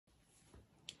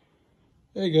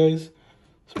Hey guys,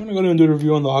 so I'm gonna go ahead and do a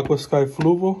review on the Aquasky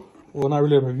Fluval. Well, not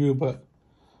really a review, but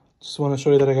just want to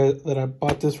show you that I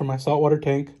bought this for my saltwater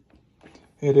tank.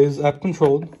 It is app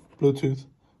controlled, Bluetooth,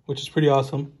 which is pretty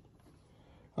awesome.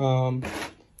 So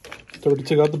already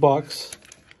took out the box.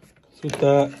 So with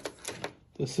that,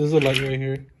 this is a light right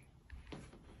here,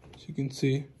 as you can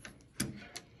see.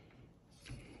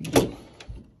 Could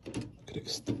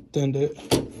extend it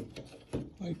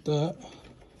like that.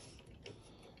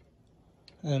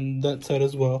 And that side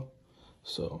as well,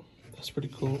 so that's pretty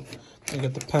cool. I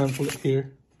got the pamphlet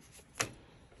here.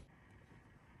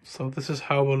 So this is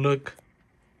how it will look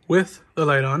with the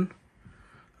light on.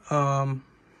 I'm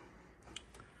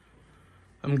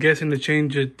guessing to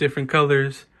change it different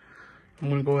colors, I'm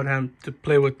gonna go ahead and have to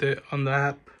play with it on the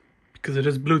app because it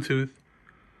is Bluetooth.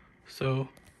 So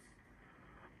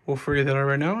we'll figure that out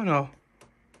right now, and I'll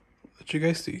let you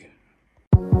guys see.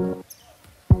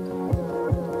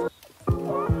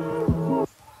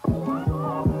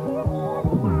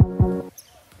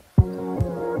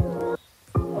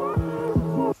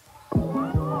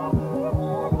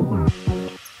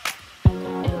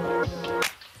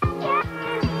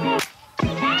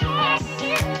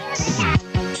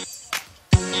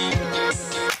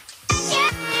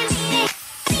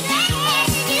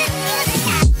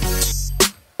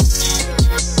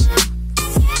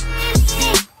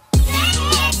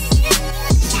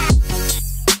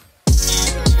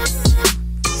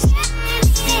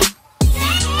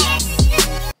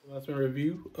 That's my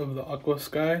review of the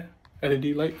Aquasky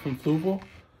LED light from Fluval.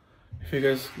 If you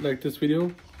guys like this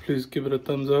video, please give it a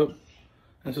thumbs up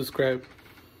and subscribe.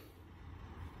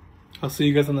 I'll see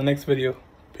you guys on the next video.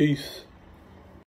 Peace.